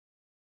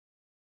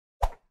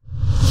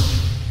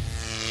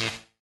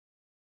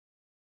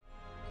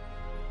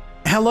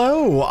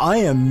Hello, I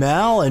am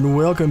Mal, and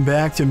welcome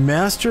back to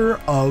Master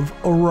of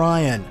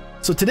Orion.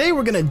 So today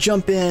we're going to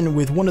jump in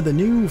with one of the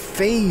new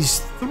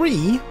Phase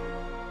 3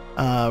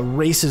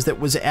 races that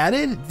was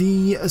added,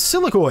 the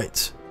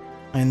Silicoids.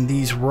 And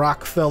these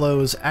rock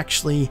fellows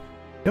actually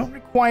don't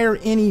require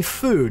any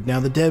food. Now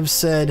the devs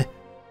said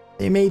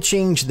they may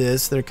change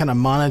this. They're kind of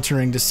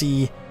monitoring to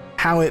see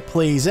how it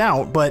plays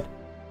out, but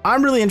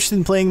I'm really interested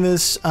in playing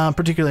this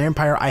particular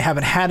Empire. I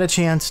haven't had a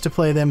chance to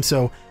play them,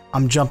 so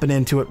I'm jumping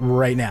into it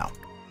right now.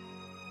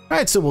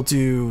 Alright, so we'll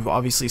do,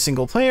 obviously,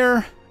 single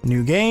player,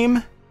 new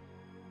game.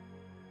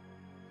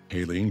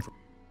 Hailing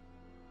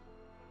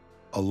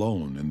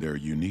alone in their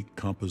unique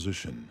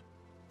composition,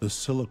 the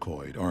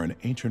Silicoid are an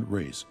ancient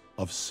race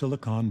of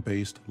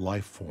silicon-based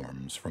life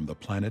forms from the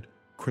planet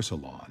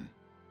Cressida.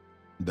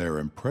 Their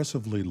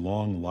impressively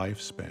long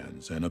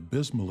lifespans and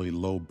abysmally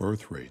low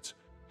birth rates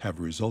have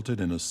resulted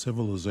in a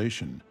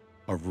civilization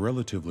of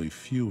relatively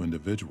few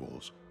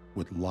individuals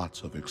with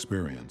lots of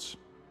experience.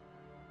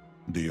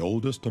 The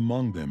oldest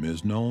among them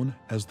is known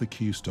as the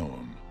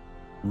Keystone,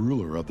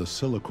 ruler of the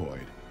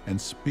Silicoid and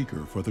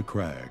speaker for the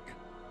Crag.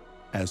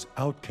 As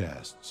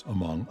outcasts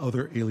among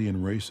other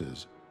alien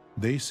races,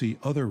 they see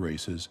other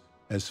races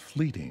as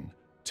fleeting,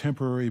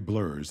 temporary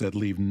blurs that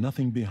leave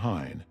nothing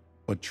behind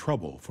but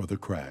trouble for the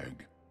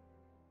Crag.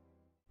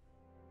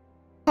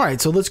 Alright,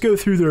 so let's go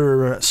through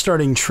their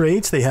starting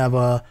traits. They have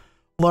a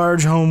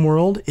large home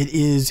world. It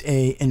is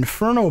a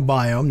Inferno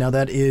biome. Now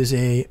that is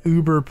a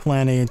Uber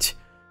planet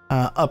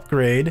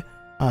upgrade.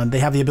 They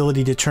have the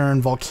ability to turn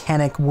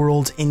volcanic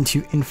worlds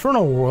into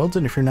Inferno worlds,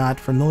 and if you're not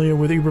familiar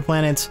with Uber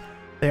planets,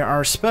 there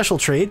are special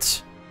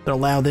traits that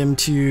allow them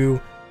to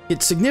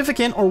get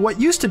significant, or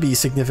what used to be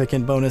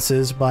significant,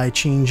 bonuses by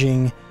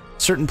changing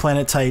certain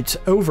planet types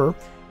over.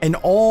 And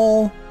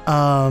all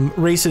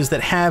races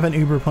that have an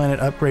Uber planet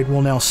upgrade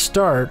will now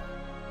start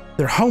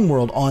their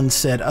homeworld on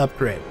said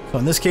upgrade. So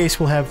in this case,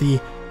 we'll have the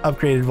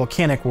upgraded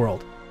volcanic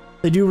world.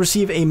 They do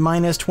receive a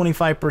minus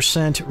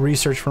 25%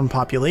 research from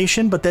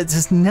population, but that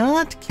does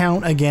not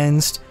count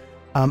against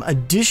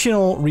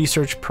additional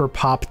research per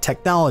pop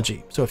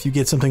technology. So if you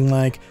get something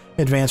like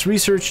advanced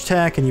research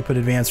tech and you put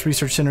advanced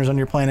research centers on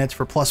your planets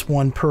for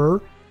 +1 per,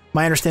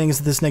 my understanding is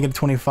that this negative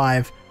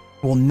 25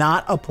 will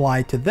not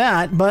apply to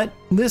that, but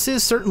this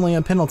is certainly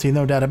a penalty,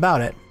 no doubt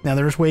about it. Now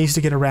there's ways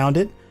to get around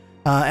it,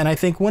 and I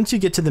think once you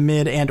get to the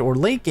mid and or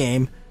late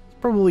game, it's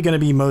probably going to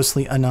be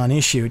mostly a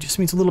non-issue. It just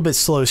means a little bit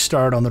slow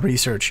start on the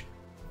research.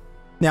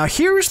 Now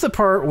here's the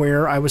part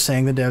where I was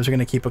saying the devs are going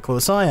to keep a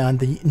close eye on,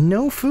 the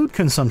no food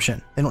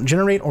consumption. They don't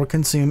generate or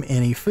consume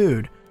any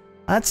food.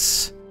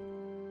 That's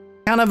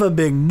kind of a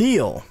big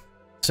deal.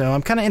 So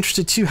I'm kind of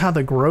interested too how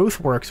the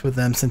growth works with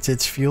them, since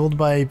it's fueled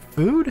by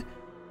food.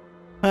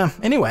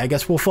 Anyway, I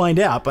guess we'll find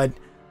out, but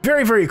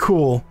very, very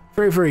cool.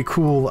 Very, very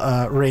cool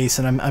race,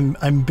 and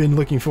I'm been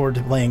looking forward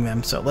to playing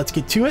them. So let's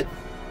get to it.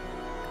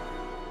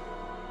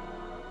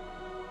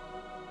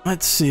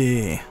 Let's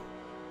see.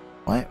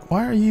 Why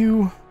are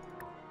you...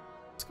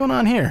 What's going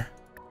on here?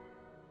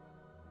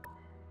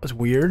 That's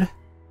weird.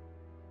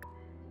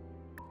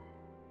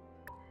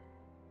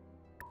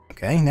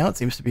 Okay, now it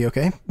seems to be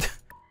okay.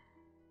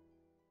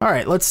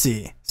 Alright, let's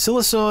see.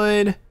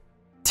 Silicoid,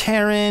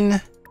 Terran.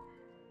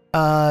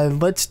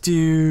 Let's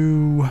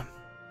do...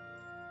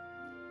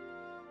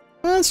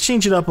 Let's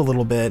change it up a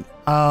little bit.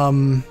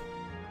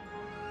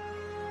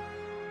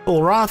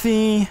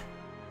 Ulrathi.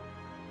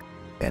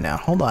 Okay, now,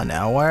 hold on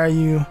now. Why are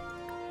you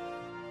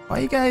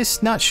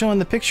guys not showing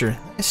the picture?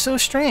 It's so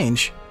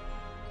strange.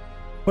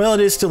 Well, it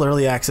is still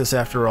early access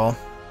after all.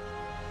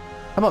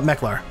 How about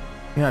Meklar?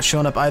 You're not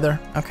showing up either?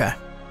 Okay.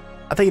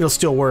 I think it'll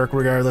still work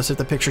regardless if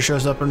the picture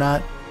shows up or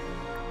not.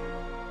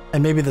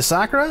 And maybe the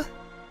Sakura?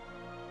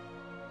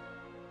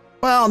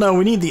 Well, no,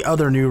 we need the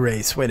other new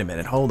race. Wait a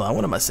minute, hold on.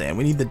 What am I saying?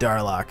 We need the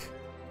Darlock.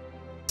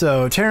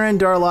 So, Terran,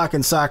 Darlock,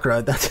 and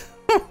Sakura. That's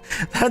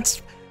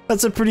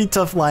a pretty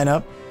tough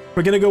lineup.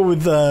 We're going to go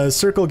with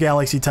Circle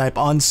Galaxy type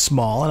on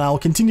small, and I'll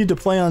continue to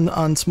play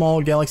on small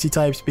Galaxy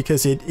types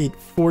because it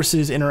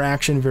forces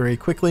interaction very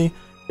quickly.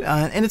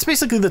 And it's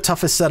basically the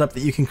toughest setup that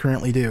you can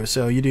currently do.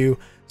 So you do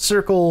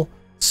Circle,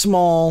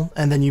 small,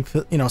 and then you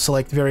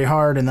select very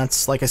hard, and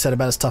that's, like I said,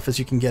 about as tough as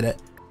you can get it.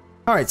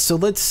 Alright, so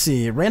let's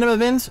see. Random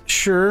events?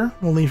 Sure.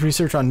 We'll leave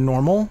research on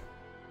normal.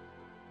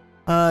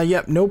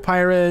 Yep, no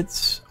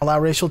pirates. Allow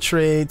racial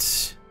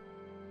traits.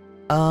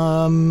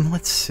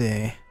 Let's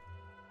see.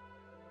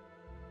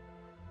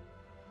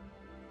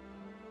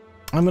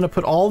 I'm going to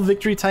put all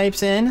victory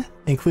types in,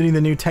 including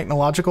the new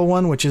technological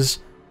one, which is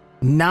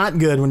not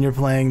good when you're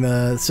playing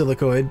the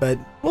Silicoid, but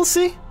we'll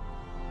see.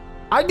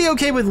 I'd be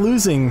okay with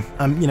losing,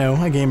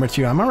 a game or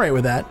two. I'm alright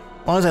with that.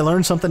 As long as I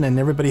learn something and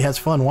everybody has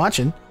fun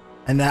watching,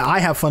 and that I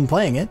have fun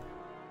playing it.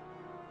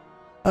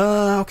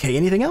 Okay,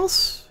 anything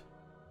else?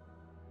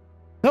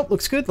 Nope,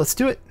 looks good. Let's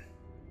do it.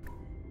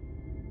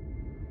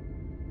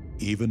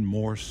 Even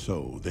more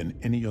so than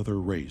any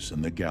other race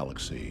in the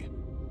galaxy,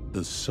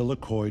 the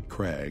Silicoid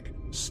Crag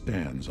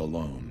stands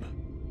alone.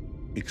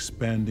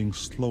 Expanding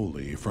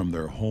slowly from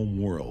their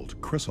home world,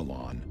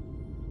 Cressida,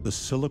 the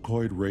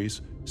Silicoid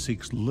race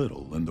seeks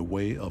little in the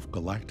way of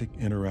galactic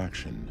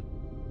interaction.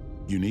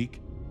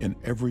 Unique in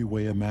every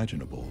way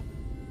imaginable,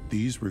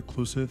 these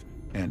reclusive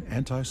and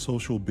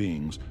antisocial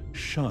beings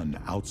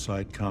shun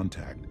outside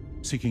contact,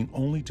 seeking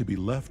only to be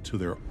left to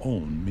their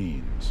own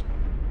means.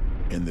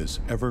 In this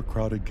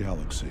ever-crowded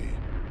galaxy,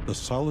 the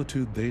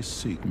solitude they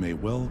seek may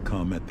well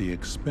come at the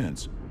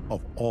expense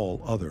of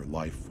all other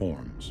life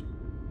forms.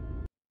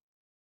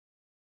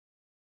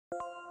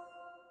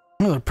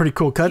 Oh, a pretty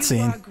cool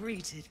cutscene. You are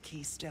greeted,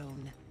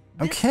 Keystone.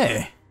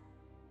 Okay.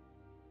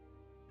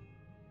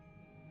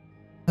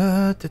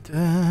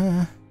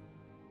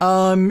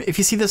 If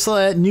you see this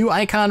new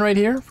icon right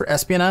here for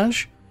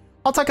espionage,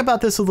 I'll talk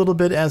about this a little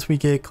bit as we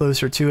get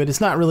closer to it.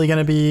 It's not really going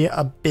to be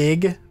a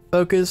big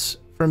focus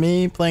for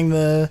me playing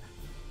the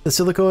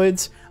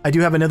Silicoids. I do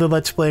have another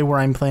Let's Play where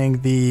I'm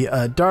playing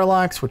the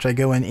Darlocks, which I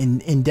go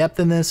in depth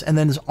in this. And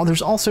then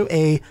there's also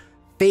a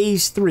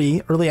Phase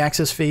 3, Early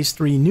Access Phase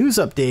 3 news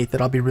update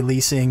that I'll be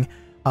releasing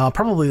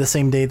probably the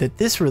same day that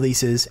this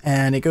releases.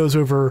 And it goes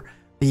over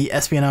the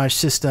espionage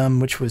system,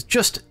 which was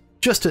just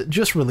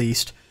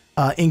released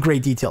in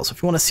great detail. So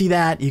if you want to see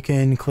that, you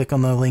can click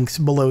on the links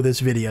below this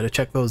video to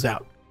check those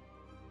out.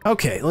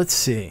 Okay, let's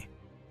see.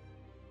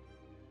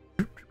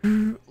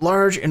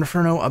 Large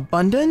Inferno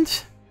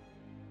abundant.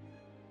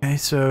 Okay,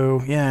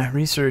 so yeah,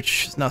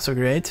 research is not so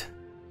great.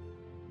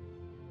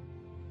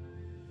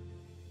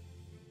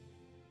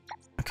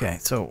 Okay,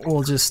 so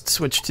we'll just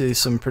switch to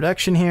some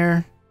production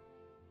here.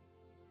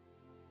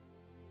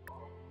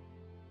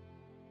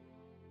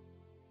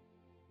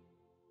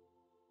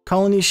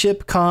 Colony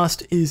ship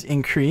cost is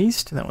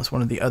increased. That was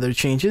one of the other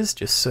changes,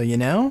 just so you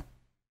know.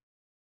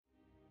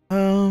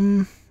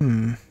 I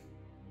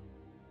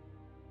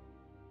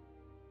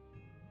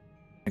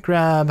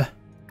grab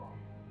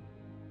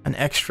an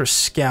extra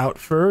scout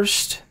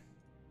first.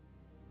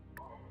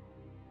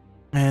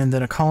 And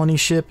then a colony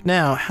ship.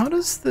 Now, how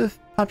does the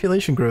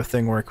population growth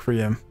thing work for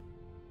you?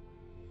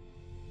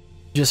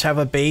 Just have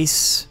a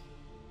base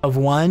of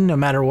 1 no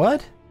matter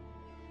what?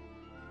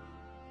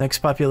 Next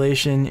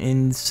population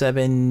in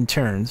 7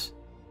 turns.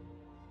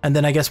 And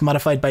then I guess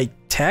modified by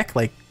tech,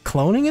 like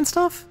cloning and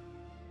stuff?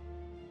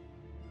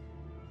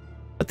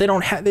 But they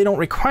don't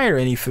require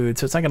any food,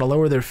 so it's not going to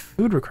lower their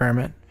food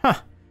requirement. Huh.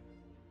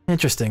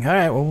 Interesting. All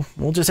right, well,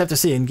 we'll just have to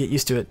see and get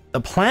used to it.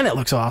 The planet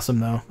looks awesome,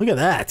 though. Look at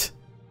that.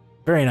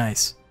 Very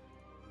nice.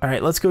 All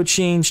right, let's go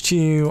change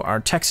to our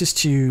Texas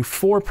to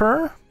 4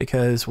 per,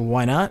 because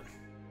why not?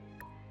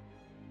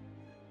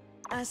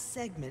 A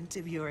segment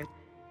of your...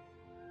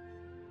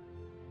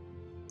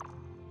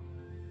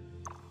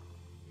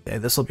 Okay,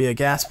 this will be a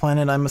gas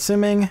planet, I'm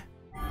assuming.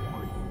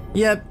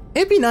 Yep,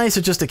 it'd be nice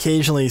if just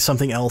occasionally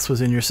something else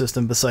was in your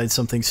system besides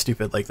something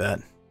stupid like that.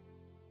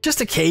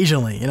 Just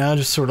occasionally, you know,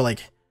 just sort of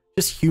like,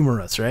 just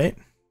humorous, right?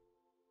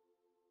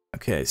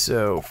 Okay,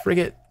 so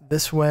frigate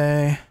this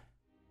way.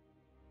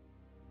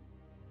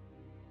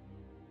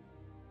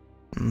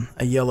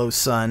 A yellow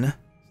sun.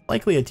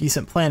 Likely a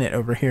decent planet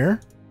over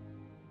here.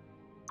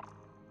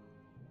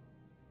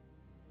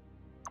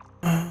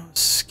 Oh,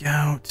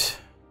 scout.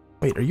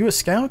 Wait, are you a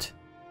scout?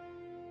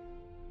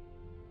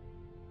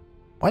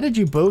 Why did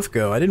you both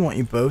go? I didn't want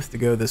you both to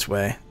go this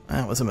way.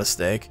 That was a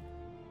mistake.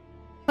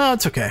 Oh,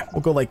 it's okay.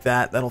 We'll go like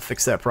that. That'll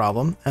fix that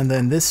problem. And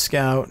then this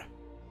scout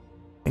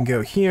can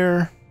go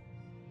here.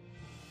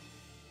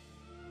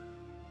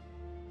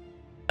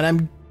 And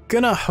I'm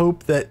gonna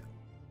hope that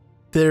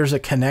there's a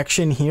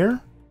connection here.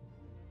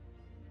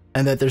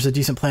 And that there's a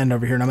decent planet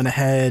over here. And I'm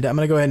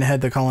gonna go ahead and head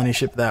the colony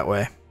ship that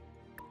way.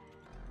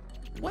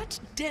 What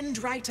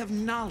dendrite of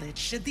knowledge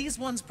should these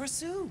ones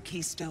pursue,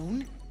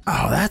 Keystone?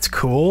 Oh, that's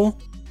cool.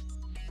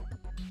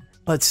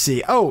 Let's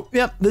see. Oh,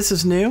 yep, this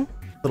is new.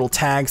 Little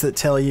tags that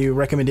tell you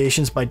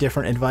recommendations by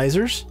different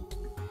advisors.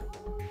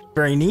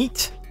 Very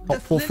neat.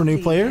 Helpful for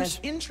new players. Has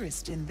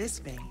interest in this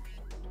vein.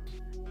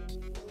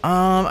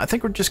 I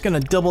think we're just gonna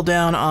double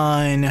down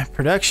on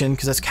production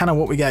because that's kind of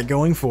what we got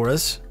going for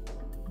us.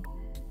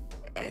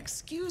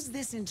 Excuse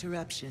this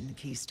interruption,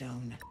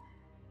 Keystone.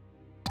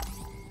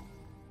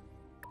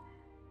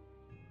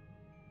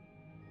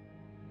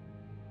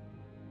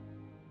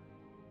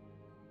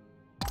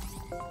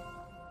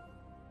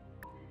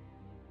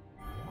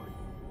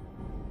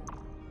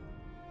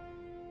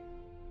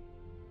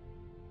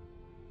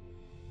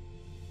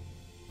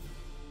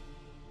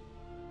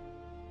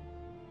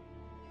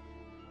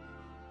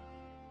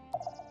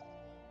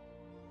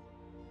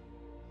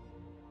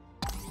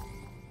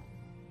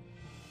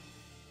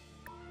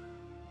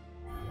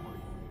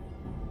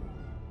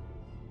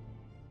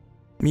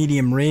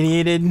 Medium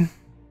radiated.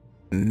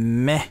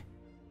 Meh.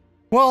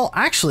 Well,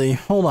 actually,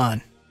 hold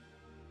on.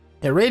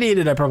 Yeah,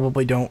 radiated I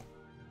probably don't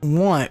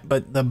want,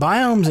 but the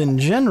biomes in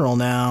general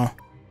now,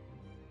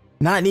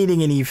 not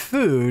needing any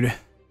food,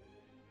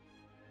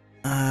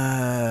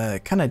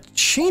 kind of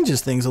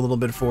changes things a little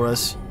bit for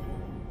us.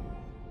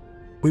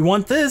 We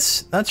want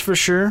this, that's for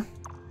sure.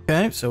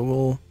 Okay, so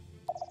we'll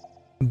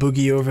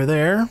boogie over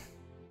there.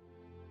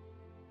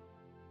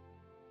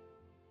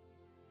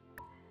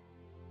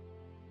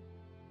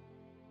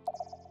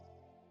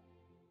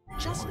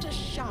 Just a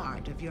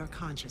shard of your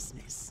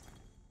consciousness.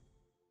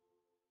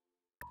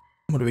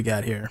 What do we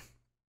got here?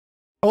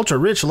 Ultra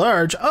rich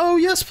large. Oh,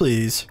 yes,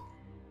 please.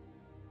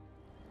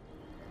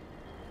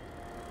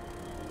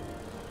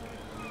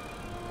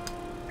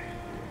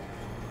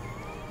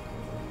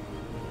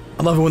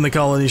 I love it when the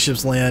colony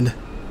ships land.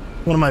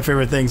 One of my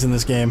favorite things in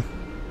this game.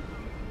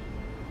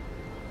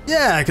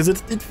 Yeah, because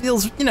it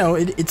feels, you know,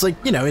 it's like,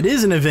 you know, it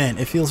is an event.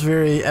 It feels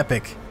very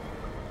epic.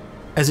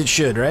 As it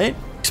should, right?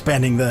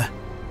 Expanding the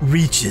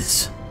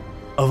reaches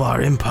of our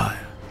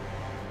empire.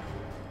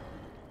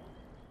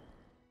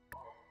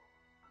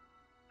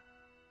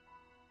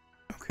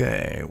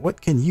 Okay,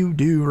 what can you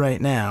do right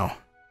now?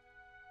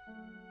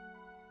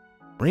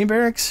 Marine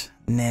barracks?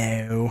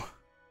 No.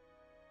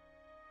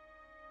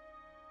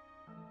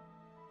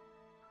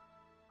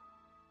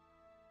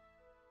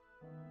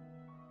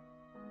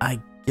 I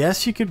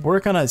guess you could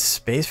work on a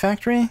space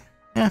factory?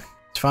 Yeah,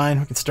 it's fine.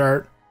 We can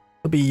start.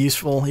 It'll be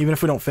useful, even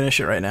if we don't finish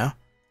it right now.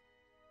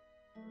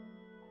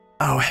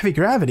 Oh, heavy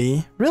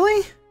gravity?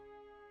 Really?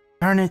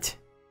 Darn it.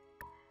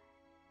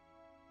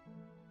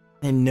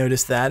 I didn't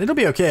notice that. It'll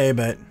be okay,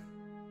 but...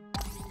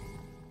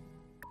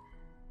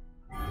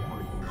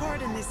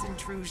 Pardon this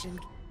intrusion.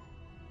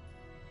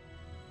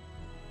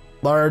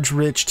 Large,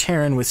 rich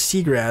Terran with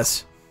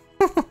seagrass.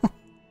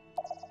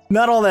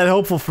 Not all that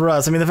hopeful for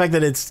us. I mean, the fact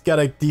that it's got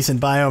a decent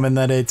biome and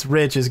that it's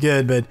rich is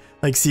good, but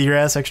like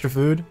seagrass, extra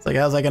food? It's like,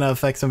 how's that gonna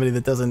affect somebody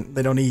that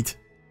they don't eat?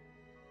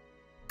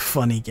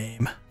 Funny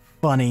game.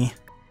 Funny.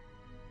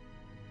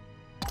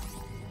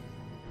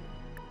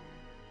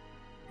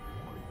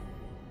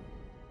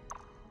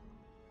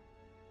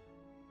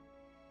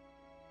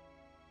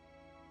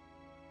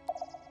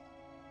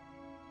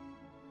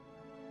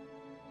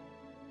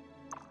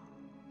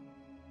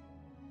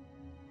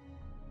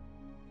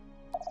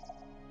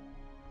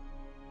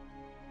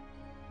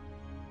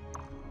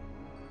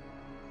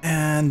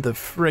 And the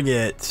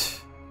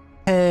frigate.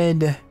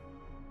 Head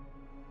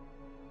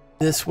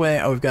this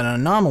way. Oh, we've got an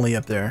anomaly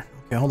up there.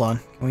 Okay, hold on.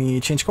 Can we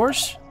change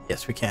course?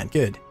 Yes, we can.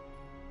 Good.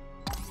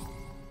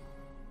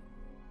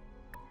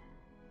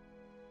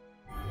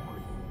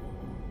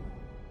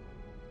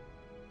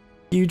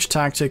 Huge,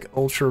 toxic,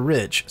 ultra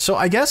rich. So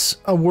I guess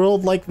a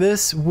world like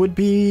this would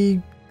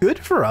be good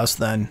for us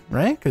then,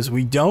 right? Because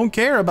we don't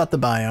care about the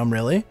biome,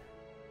 really.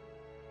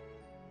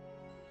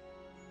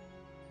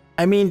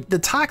 I mean, the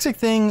toxic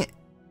thing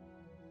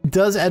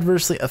does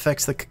adversely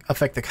affect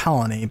the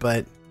colony,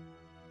 but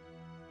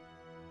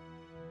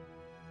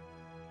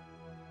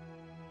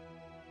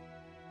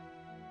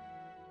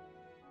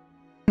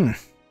and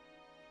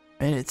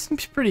it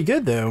seems pretty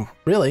good though,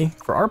 really,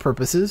 for our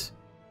purposes.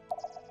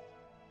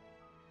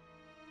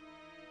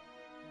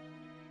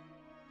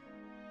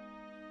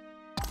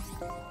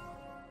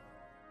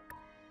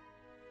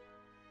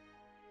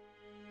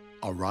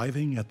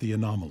 Arriving at the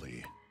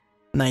anomaly.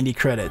 90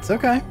 credits.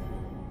 Okay.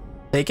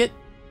 Take it.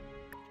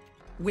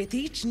 With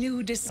each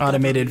new discovery,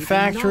 Automated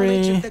factory. the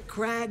knowledge of the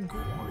crag...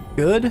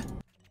 Good.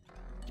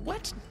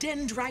 What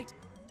dendrite?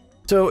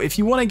 So if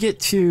you want to get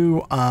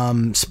to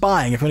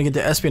spying, if you want to get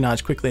to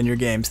espionage quickly in your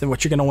games, then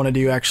what you're going to want to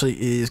do actually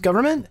is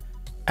government,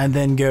 and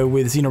then go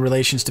with Xeno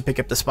Relations to pick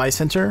up the spy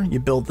center.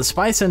 You build the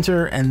spy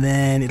center, and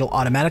then it'll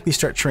automatically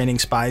start training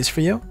spies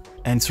for you,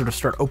 and sort of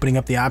start opening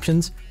up the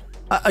options.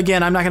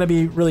 Again, I'm not going to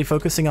be really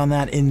focusing on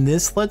that in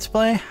this Let's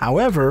Play.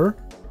 However,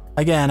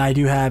 again, I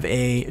do have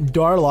a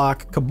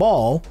Darlock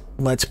Cabal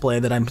Let's Play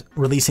that I'm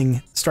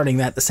releasing, starting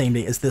that the same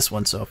day as this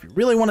one. So if you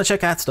really want to check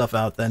that stuff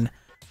out, then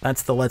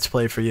that's the Let's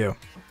Play for you.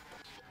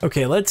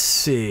 Okay, let's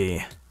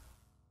see.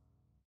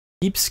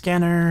 Deep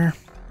scanner.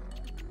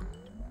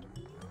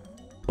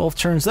 12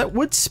 turns. That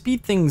would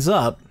speed things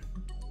up.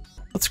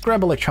 Let's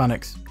grab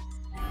electronics.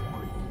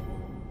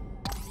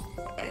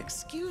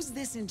 Excuse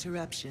this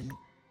interruption.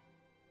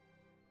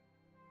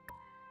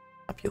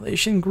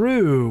 Population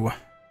grew.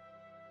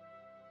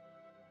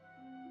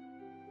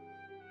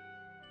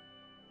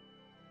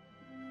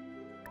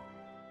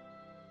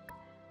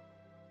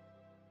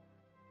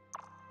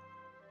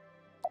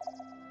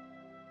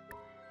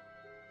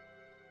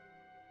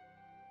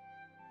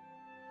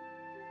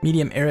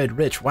 Medium arid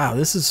rich. Wow,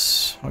 this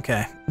is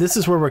okay. This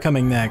is where we're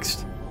coming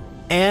next.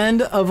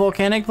 And a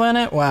volcanic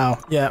planet? Wow.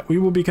 Yeah, we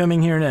will be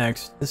coming here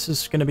next. This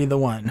is gonna be the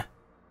one.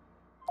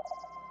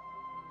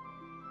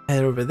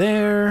 Head over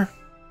there.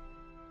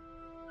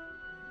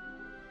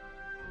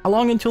 How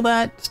long until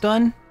that's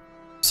done?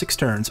 6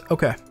 turns.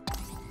 Okay.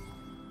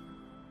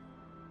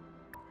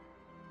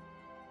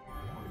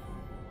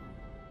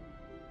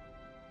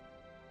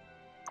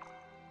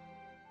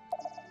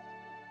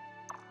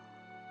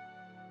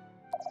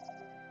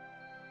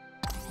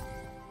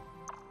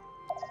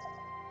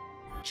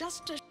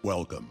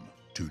 Welcome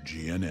to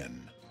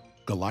GNN,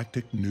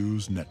 Galactic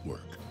News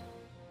Network.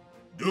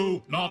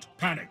 Do not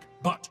panic,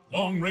 but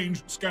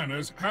long-range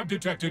scanners have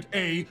detected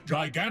a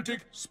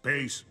gigantic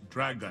space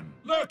dragon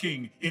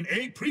lurking in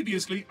a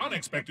previously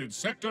unexpected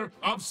sector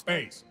of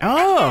space.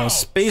 Oh, Now,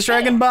 Space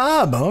Dragon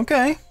Bob.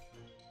 Okay.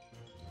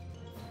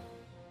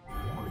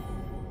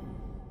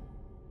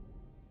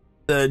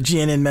 the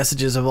GNN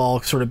messages have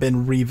all sort of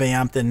been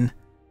revamped and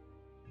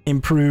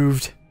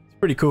improved. It's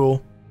pretty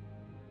cool.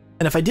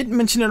 And if I didn't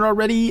mention it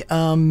already,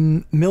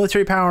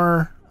 military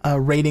power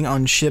rating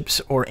on ships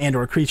or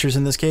creatures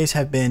in this case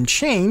have been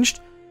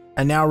changed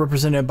and now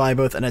represented by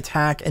both an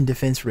attack and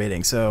defense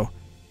rating. So,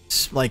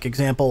 like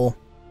example,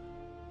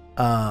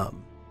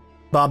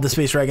 Bob the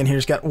Space Dragon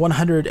here's got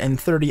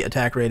 130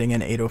 attack rating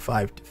and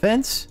 805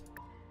 defense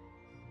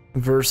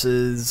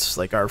versus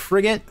like our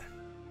frigate.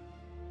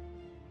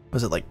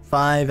 Was it like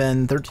 5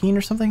 and 13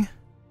 or something?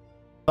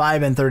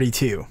 5 and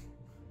 32.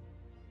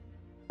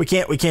 We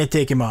can't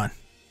take him on.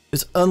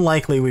 It's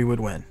unlikely we would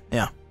win.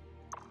 Yeah.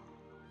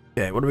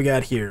 Okay, what do we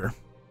got here?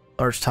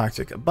 Large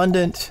toxic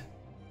abundant.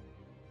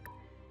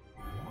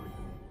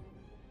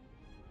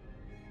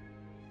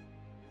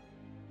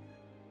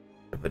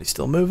 Everybody's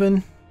still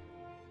moving.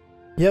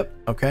 Yep,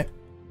 okay.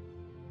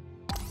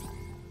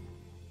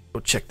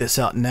 We'll check this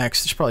out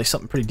next. There's probably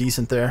something pretty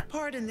decent there.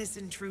 Pardon this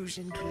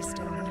intrusion,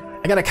 Keystone.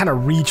 I gotta kind of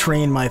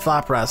retrain my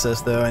thought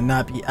process, though, and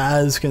not be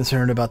as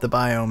concerned about the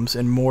biomes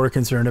and more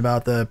concerned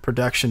about the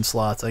production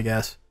slots, I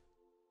guess.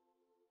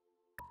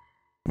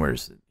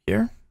 Where's it?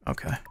 Here?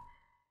 Okay.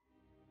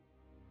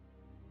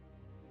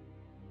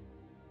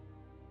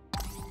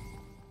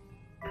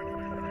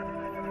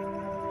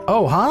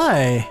 Oh,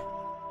 hi!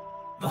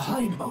 The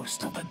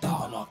hindmost of the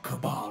Darlock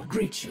Cabal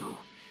greet you.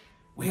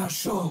 We are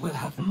sure we'll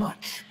have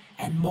much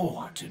and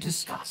more to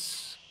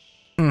discuss.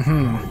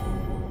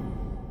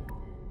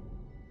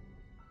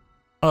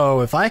 Oh,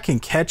 if I can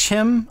catch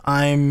him,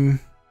 I'm...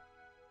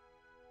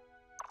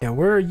 Yeah,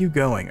 where are you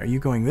going? Are you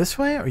going this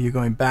way, or are you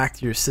going back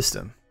to your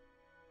system?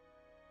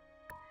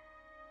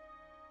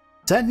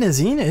 Is that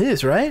Nazine? It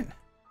is, right?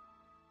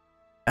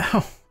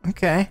 Oh,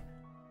 okay.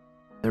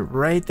 They're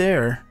right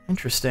there.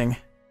 Interesting.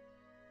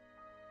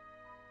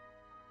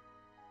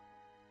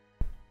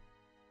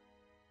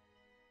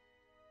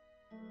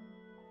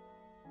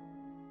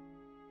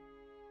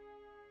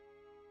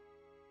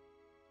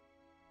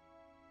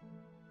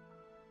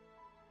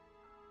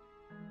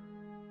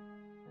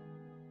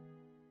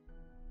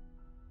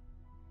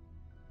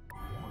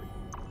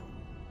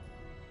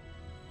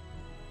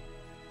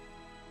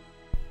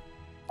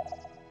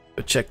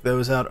 Go check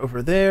those out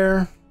over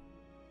there.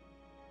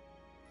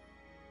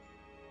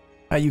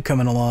 How you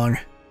coming along?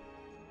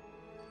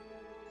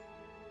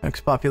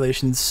 Next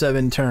population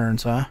 7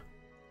 turns, huh?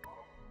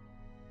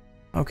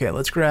 Okay,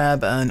 let's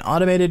grab an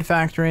automated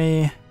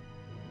factory.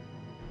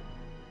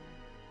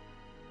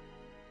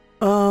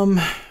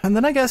 And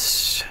then I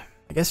guess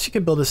you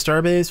could build a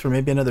starbase for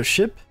maybe another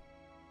ship.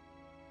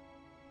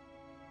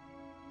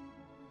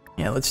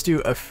 Yeah, let's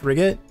do a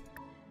frigate.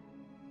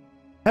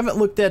 Haven't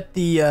looked at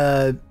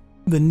the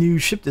new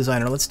ship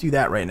designer. Let's do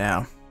that right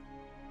now.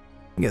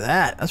 Look at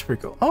that. That's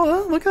pretty cool.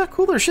 Oh, look how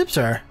cool their ships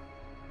are.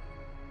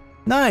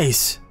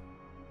 Nice.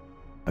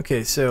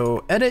 Okay,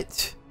 so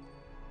edit.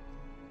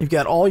 You've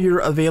got all your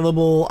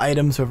available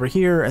items over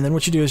here, and then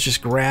what you do is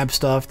just grab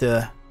stuff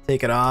to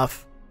take it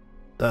off.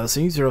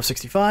 See,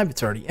 065,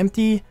 it's already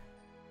empty.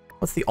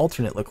 What's the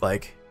alternate look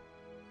like?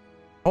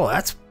 Oh,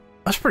 that's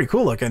pretty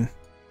cool looking.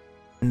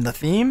 And the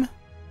theme?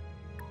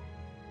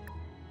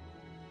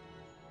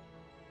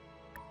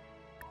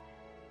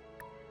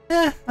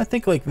 I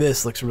think like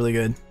this looks really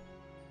good.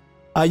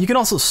 You can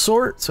also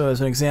sort, so as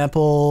an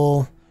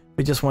example,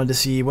 we just wanted to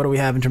see what do we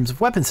have in terms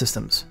of weapon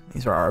systems.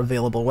 These are our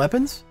available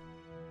weapons.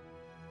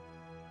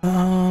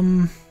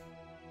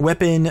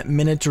 Weapon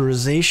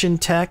miniaturization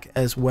tech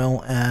as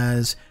well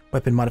as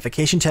weapon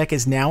modification tech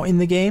is now in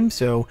the game.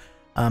 So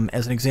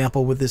as an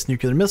example, with this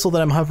nuclear missile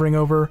that I'm hovering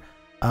over,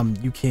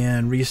 you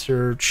can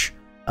research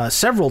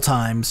several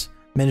times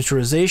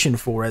miniaturization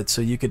for it.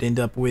 So you could end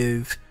up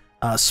with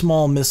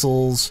small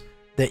missiles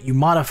that you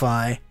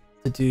modify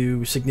to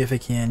do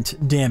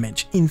significant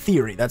damage. In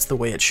theory, that's the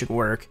way it should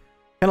work.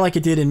 Kind of like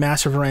it did in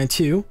Master of Orion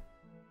II,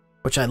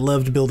 which I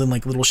loved building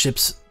like little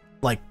ships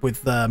like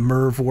with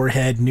MIRV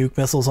warhead nuke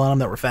missiles on them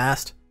that were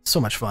fast.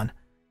 So much fun.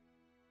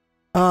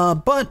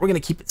 But we're going to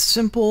keep it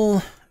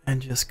simple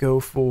and just go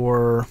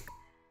for a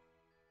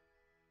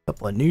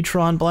couple of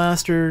neutron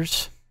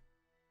blasters.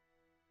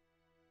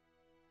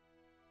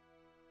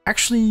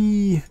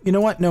 Actually, you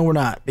know what? No, we're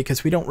not,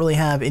 because we don't really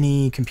have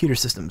any computer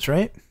systems,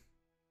 right?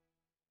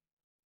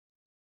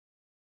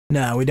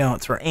 No, we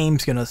don't. So our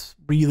aim's gonna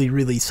really,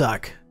 really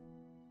suck.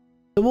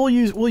 So we'll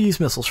use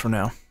missiles for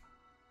now.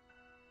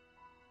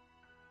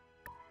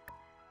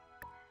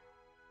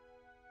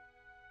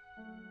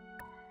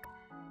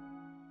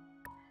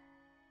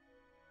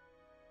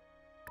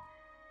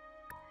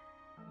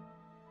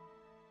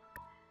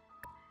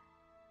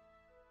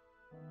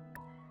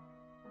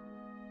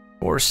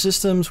 For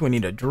systems, we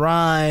need a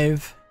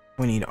drive.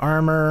 We need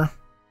armor.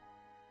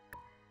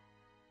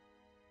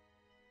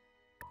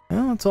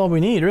 Well, that's all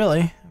we need,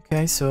 really.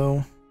 Okay,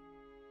 so...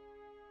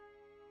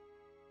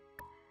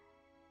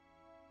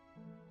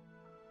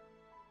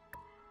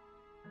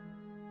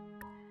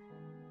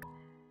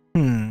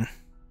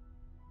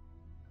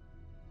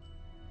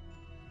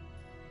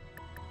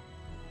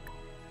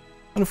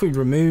 What if we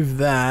remove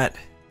that?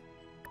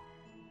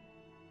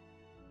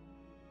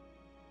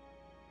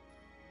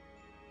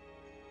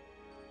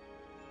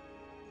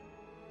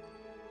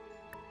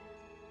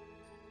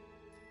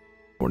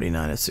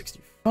 minus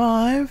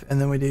 65, and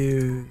then we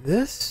do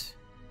this.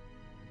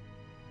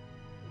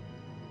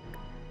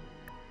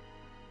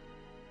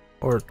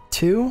 Or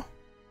 2.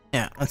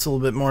 Yeah, that's a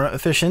little bit more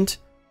efficient.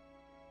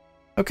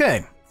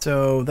 Okay,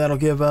 so that'll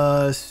give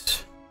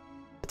us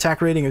attack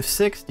rating of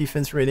 6,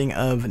 defense rating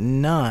of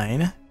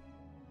 9.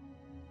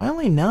 Why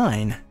only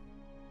 9?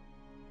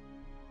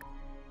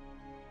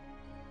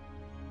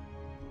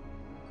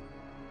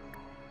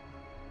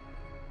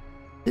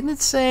 Didn't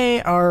it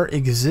say our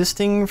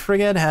existing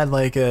frigate had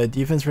like a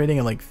defense rating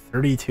of like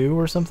 32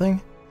 or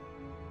something?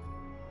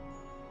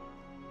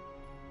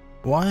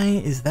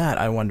 Why is that,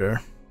 I wonder?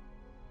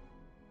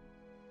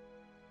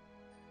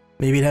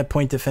 Maybe it had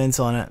point defense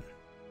on it.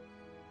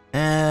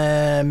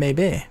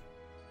 Maybe.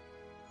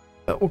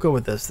 But we'll go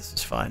with this. This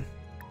is fine.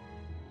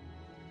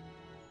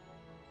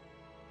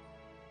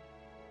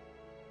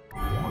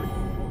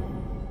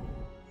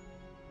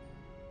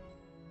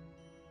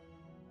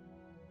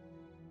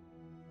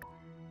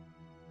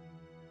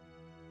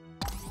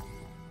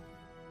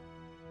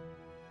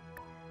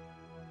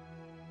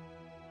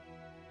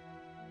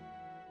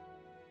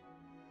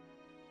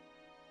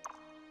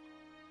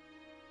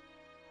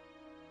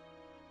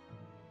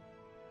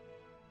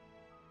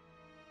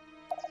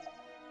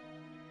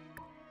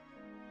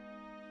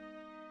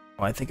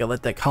 Oh, I think I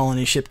let that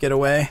colony ship get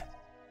away.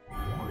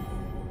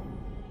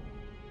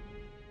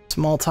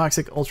 Small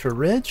toxic ultra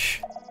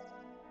rich.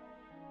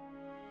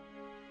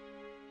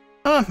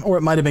 Or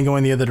it might have been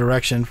going the other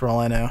direction for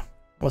all I know.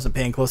 Wasn't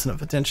paying close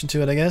enough attention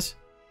to it, I guess.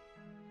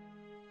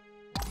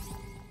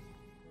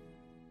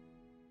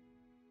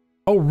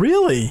 Oh,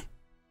 really?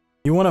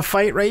 You want to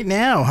fight right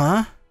now,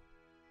 huh?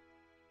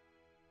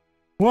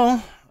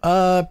 Well,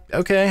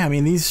 okay. I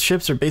mean, these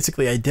ships are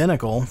basically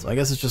identical, so I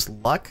guess it's just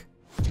luck.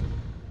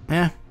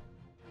 Yeah.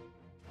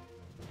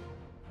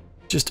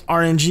 Just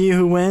RNG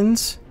who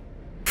wins.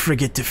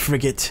 Frigate to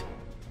frigate.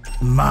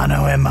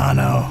 Mano a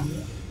mano.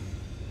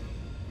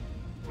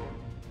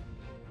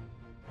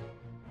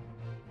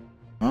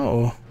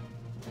 Oh.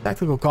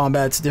 Tactical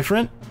combat's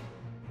different.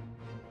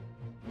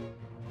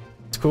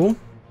 It's cool.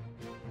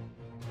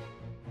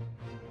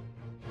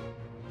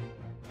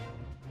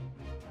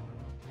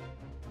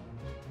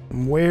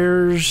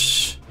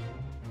 Where's...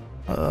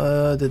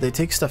 did they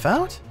take stuff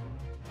out?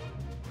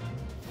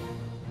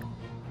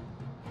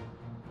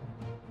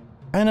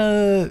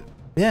 Kinda...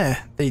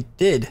 yeah, they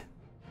did.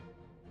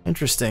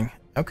 Interesting.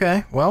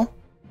 Okay, well.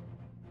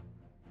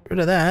 Get rid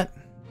of that.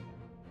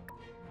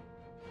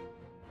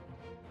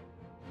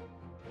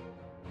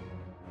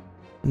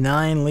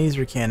 Nine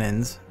laser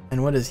cannons.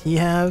 And what does he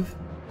have?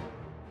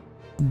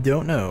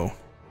 Don't know.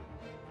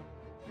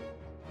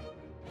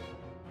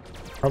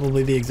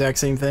 Probably the exact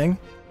same thing.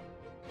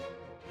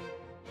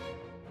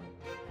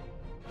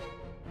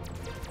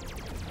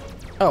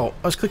 Oh,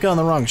 I was clicking on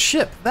the wrong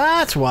ship.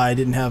 That's why I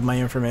didn't have my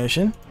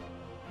information.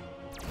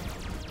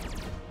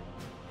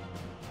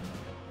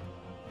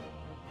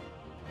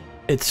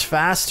 It's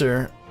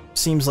faster.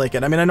 Seems like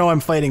it. I mean, I know I'm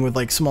fighting with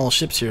like small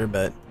ships here,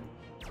 but...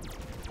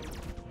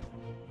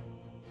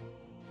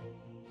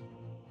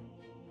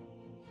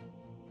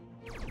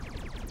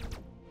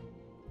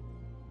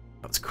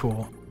 that's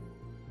cool.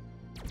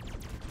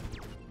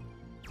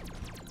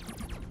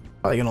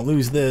 Probably gonna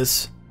lose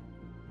this.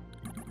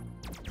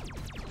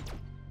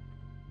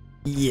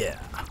 Yeah.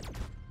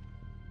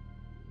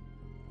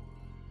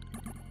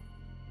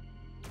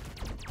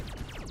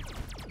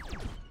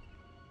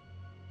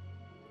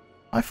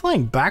 Am I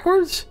flying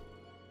backwards?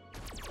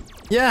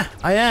 Yeah,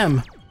 I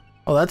am.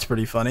 Oh, that's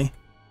pretty funny.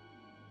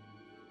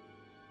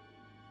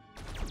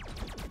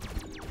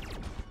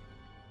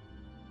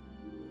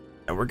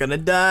 And we're gonna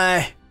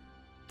die.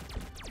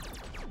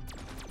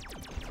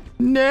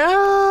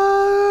 No!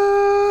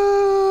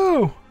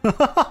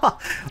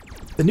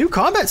 The new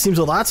combat seems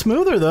a lot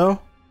smoother,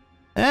 though.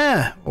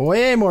 Yeah,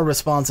 way more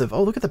responsive.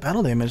 Oh, look at the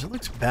battle damage. It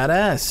looks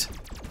badass.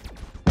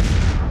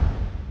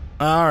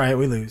 Alright,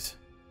 we lose.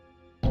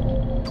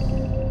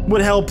 It would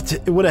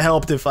have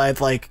helped if I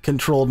had, like,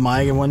 controlled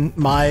my, you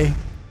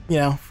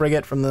know,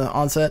 frigate from the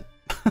onset.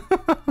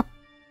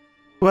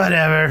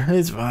 Whatever,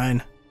 it's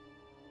fine.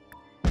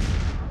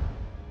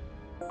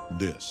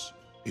 This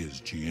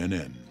is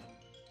GNN,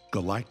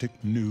 Galactic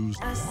News.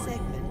 A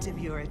segment of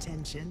your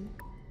attention.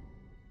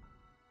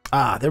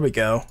 Ah, there we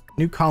go.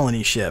 New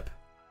colony ship.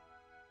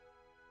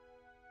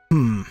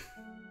 Hmm.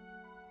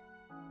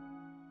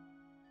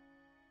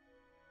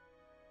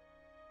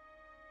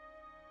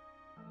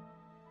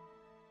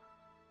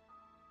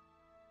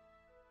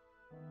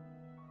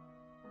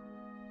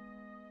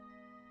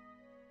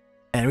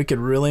 And we could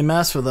really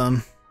mess with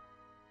them.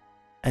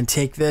 And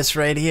take this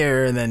right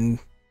here and then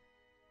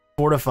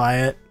fortify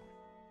it.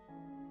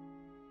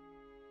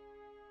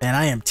 And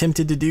I am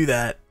tempted to do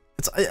that.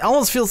 It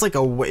almost feels like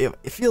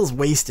it feels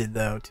wasted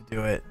though to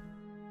do it.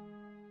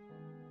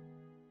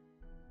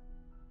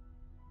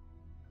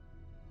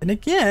 And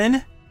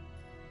again,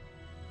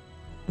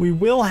 we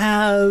will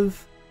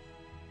have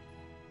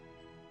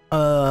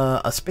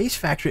a space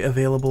factory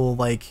available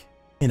like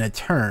in a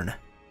turn.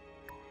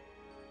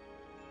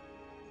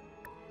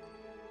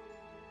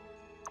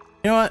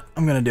 You know what?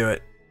 I'm gonna do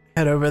it.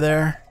 Head over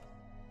there.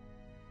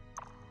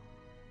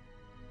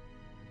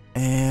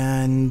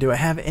 And do I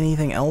have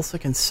anything else I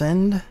can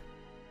send?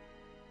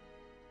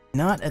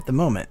 Not at the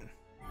moment.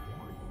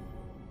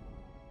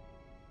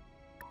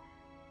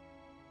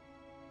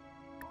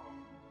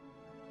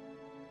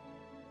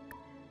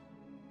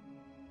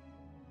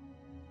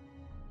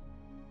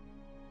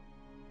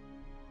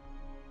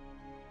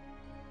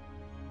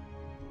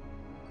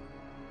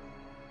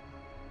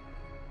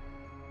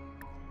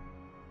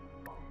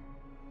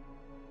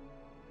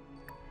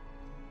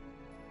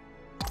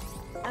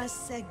 A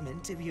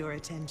segment of your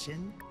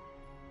attention.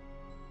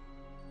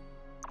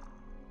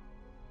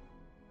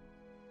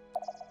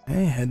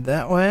 Okay, head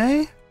that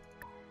way.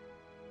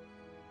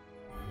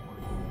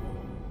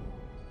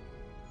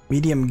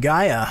 Medium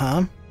Gaia,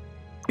 huh?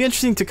 Be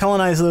interesting to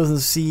colonize those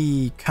and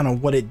see kind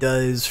of what it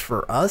does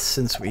for us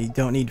since we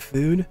don't need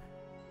food.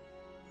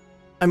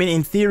 I mean,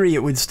 in theory,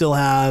 it would still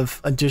have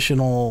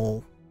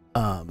additional,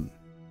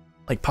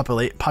 like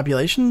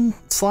population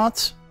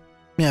slots.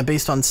 Yeah,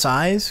 based on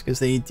size, because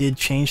they did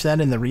change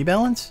that in the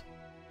rebalance.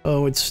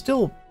 So it's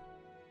still,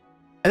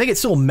 I think it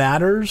still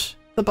matters,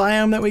 the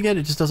biome that we get.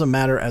 It just doesn't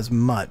matter as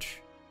much.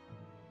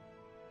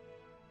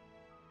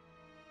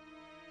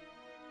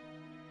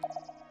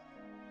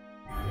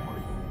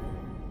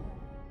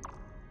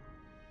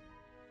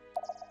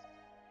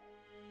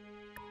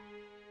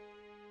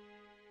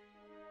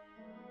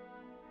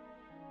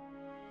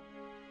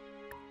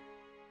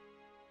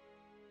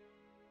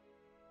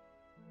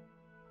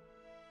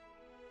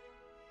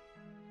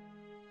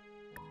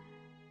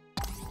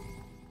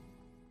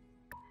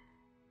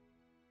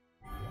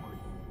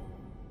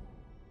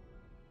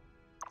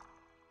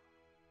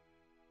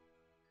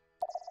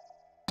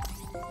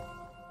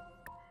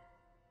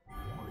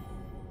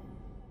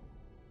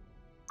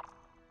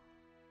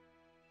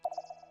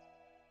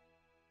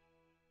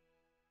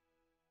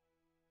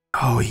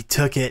 Oh, he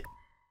took it.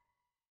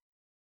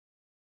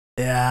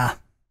 Yeah.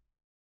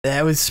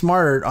 That was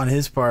smart on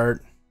his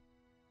part.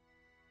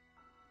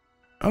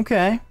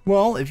 Okay,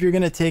 well, if you're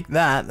gonna take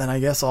that, then I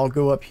guess I'll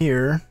go up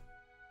here.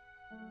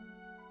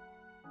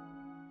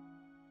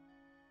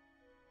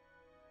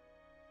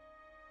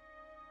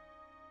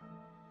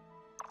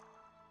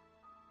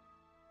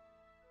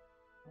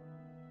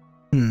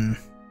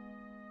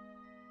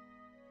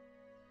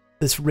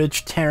 This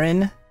rich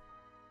Terran.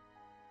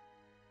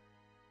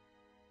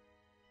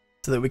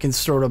 So that we can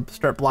sort of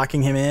start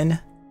blocking him in.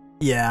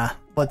 Yeah,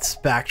 let's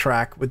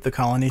backtrack with the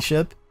colony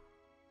ship.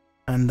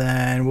 And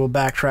then we'll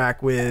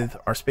backtrack with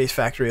our space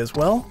factory as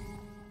well.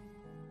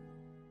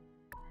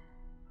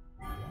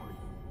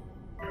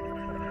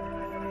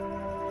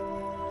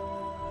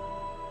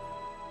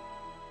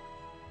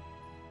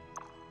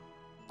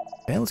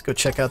 Okay, let's go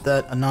check out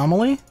that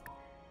anomaly.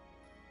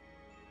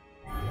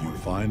 You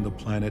find the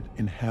planet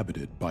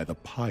inhabited by the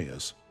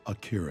pious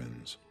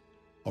Akirans,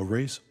 a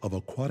race of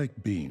aquatic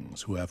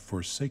beings who have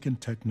forsaken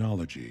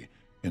technology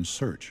in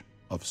search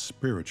of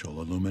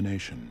spiritual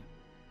illumination.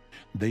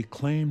 They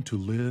claim to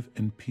live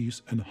in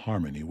peace and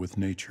harmony with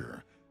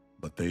nature,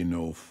 but they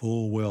know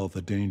full well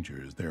the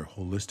dangers their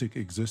holistic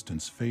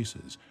existence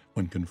faces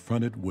when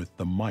confronted with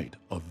the might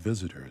of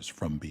visitors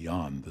from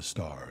beyond the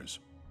stars.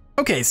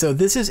 Okay, so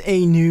this is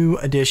a new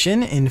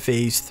addition in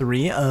Phase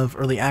 3 of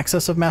Early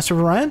Access of Master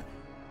of Orion.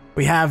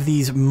 We have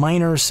these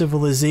minor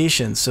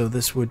civilizations, so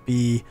this would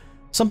be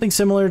something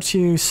similar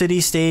to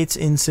city-states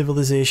in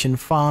Civilization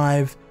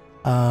 5,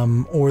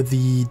 or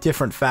the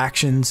different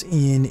factions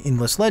in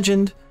Endless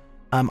Legend.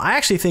 I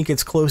actually think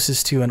it's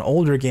closest to an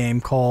older game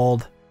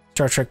called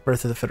Star Trek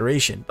Birth of the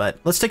Federation, but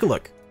let's take a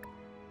look.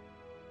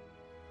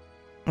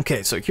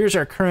 Okay, so here's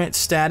our current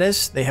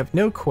status. They have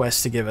no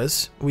quests to give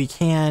us.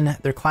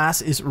 Their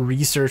class is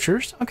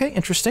researchers. Okay,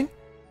 interesting.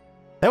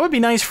 That would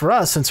be nice for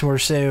us since we're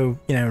so,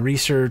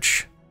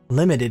 research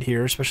limited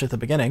here, especially at the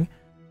beginning.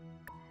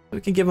 We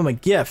can give them a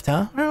gift,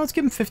 huh? All right, let's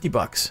give them 50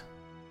 bucks.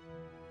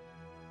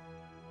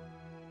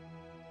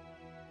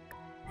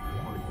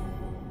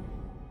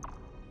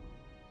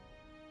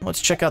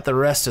 Let's check out the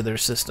rest of their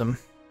system.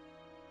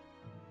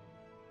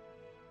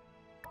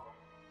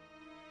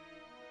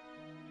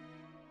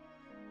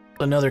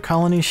 Another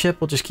colony ship,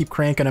 we'll just keep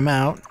cranking them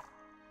out.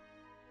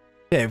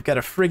 Okay, we've got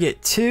a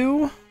frigate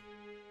 2.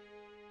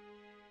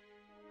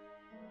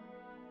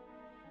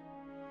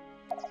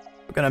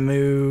 We're gonna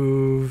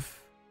move...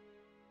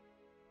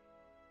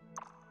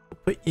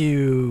 We'll put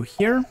you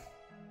here.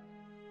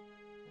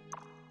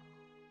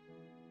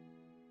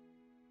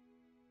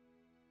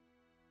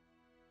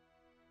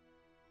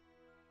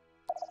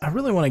 I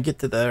really want to get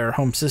to their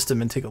home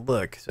system and take a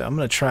look, so I'm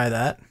gonna try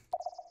that.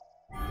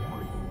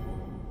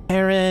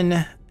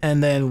 Heron,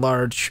 and then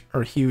large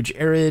or huge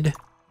arid.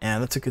 Yeah,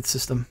 that's a good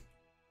system.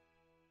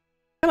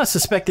 Kind of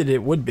suspected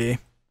it would be.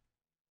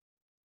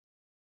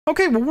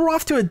 Okay, well, we're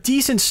off to a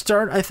decent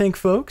start, I think,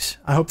 folks.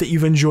 I hope that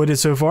you've enjoyed it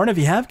so far, and if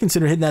you have,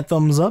 consider hitting that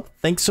thumbs up.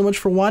 Thanks so much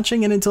for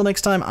watching, and until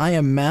next time, I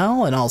am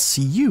Mal, and I'll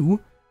see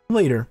you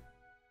later.